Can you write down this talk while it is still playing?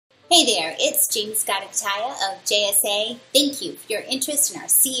Hey there, it's Jamie Scott of JSA. Thank you for your interest in our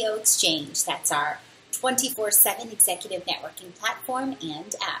CEO Exchange. That's our 24/7 executive networking platform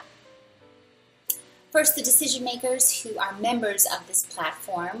and app. First, the decision makers who are members of this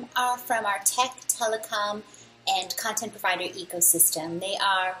platform are from our tech, telecom, and content provider ecosystem. They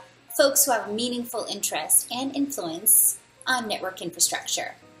are folks who have a meaningful interest and influence on network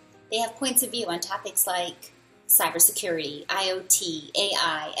infrastructure. They have points of view on topics like cybersecurity, IoT,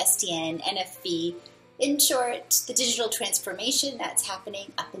 AI, SDN, NFV, in short, the digital transformation that's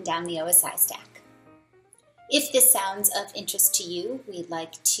happening up and down the OSI stack. If this sounds of interest to you, we'd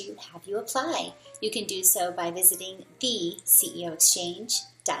like to have you apply. You can do so by visiting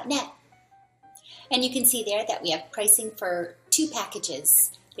theceoexchange.net. And you can see there that we have pricing for two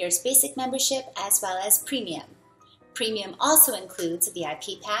packages. There's basic membership as well as premium. Premium also includes a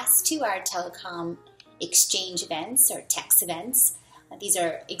VIP pass to our Telecom exchange events or TEX events. These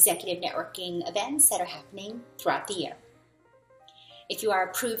are executive networking events that are happening throughout the year. If you are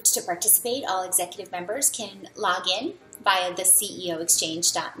approved to participate, all executive members can log in via the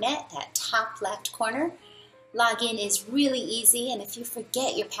ceoexchange.net, that top left corner. Login is really easy, and if you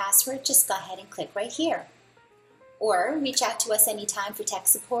forget your password, just go ahead and click right here. Or reach out to us anytime for tech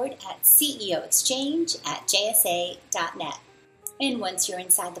support at ceoexchange@jsa.net. And once you're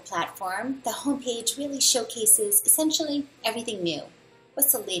inside the platform, the homepage really showcases essentially everything new.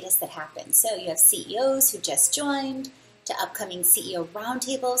 What's the latest that happened? So you have CEOs who just joined, to upcoming CEO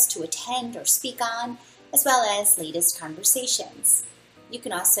roundtables to attend or speak on, as well as latest conversations. You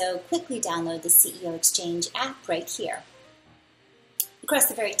can also quickly download the CEO Exchange app right here. Across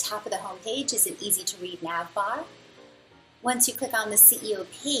the very top of the homepage is an easy-to-read nav bar. Once you click on the CEO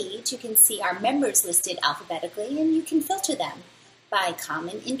page, you can see our members listed alphabetically, and you can filter them by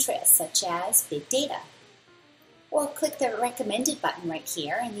common interests, such as big data. Or click the recommended button right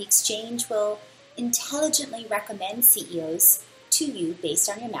here, and the Exchange will intelligently recommend CEOs to you based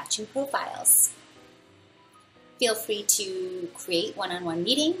on your matching profiles. Feel free to create one-on-one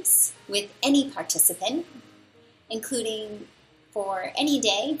meetings with any participant, including for any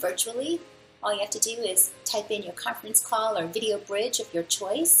day virtually. All you have to do is type in your conference call or video bridge of your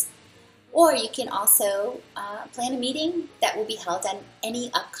choice. Or you can also plan a meeting that will be held on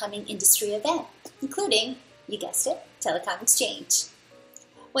any upcoming industry event, including, you guessed it, Telecom Exchange.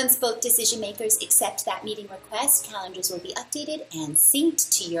 Once both decision makers accept that meeting request, calendars will be updated and synced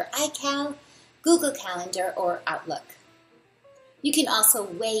to your iCal, Google Calendar, or Outlook. You can also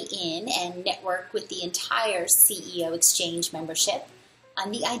weigh in and network with the entire CEO Exchange membership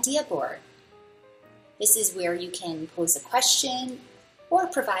on the idea board. This is where you can pose a question or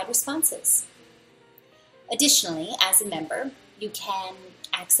provide responses. Additionally, as a member, you can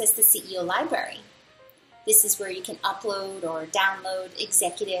access the CEO library. This is where you can upload or download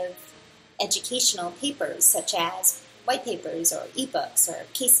executive educational papers such as white papers or ebooks or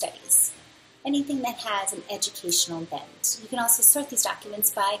case studies, anything that has an educational bent. You can also sort these documents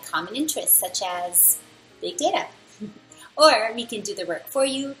by common interests such as big data, or we can do the work for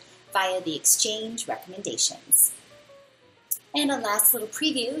you via the Exchange recommendations. And a last little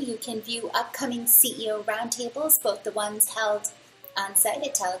preview, you can view upcoming CEO roundtables, both the ones held on-site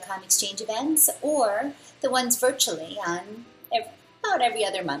at Telecom Exchange events or the ones virtually on about every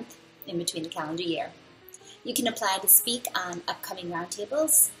other month in between the calendar year. You can apply to speak on upcoming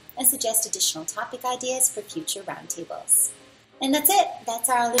roundtables and suggest additional topic ideas for future roundtables. And that's it. That's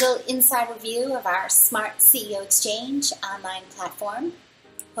our little insider view of our Smart CEO Exchange online platform.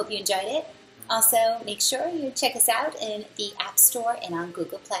 Hope you enjoyed it. Also, make sure you check us out in the App Store and on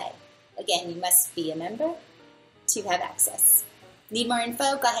Google Play. Again, you must be a member to have access. Need more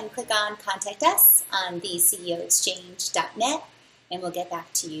info? Go ahead and click on Contact Us on the ceoexchange.net, and we'll get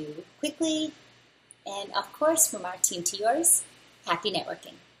back to you quickly. And of course, from our team to yours, happy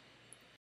networking.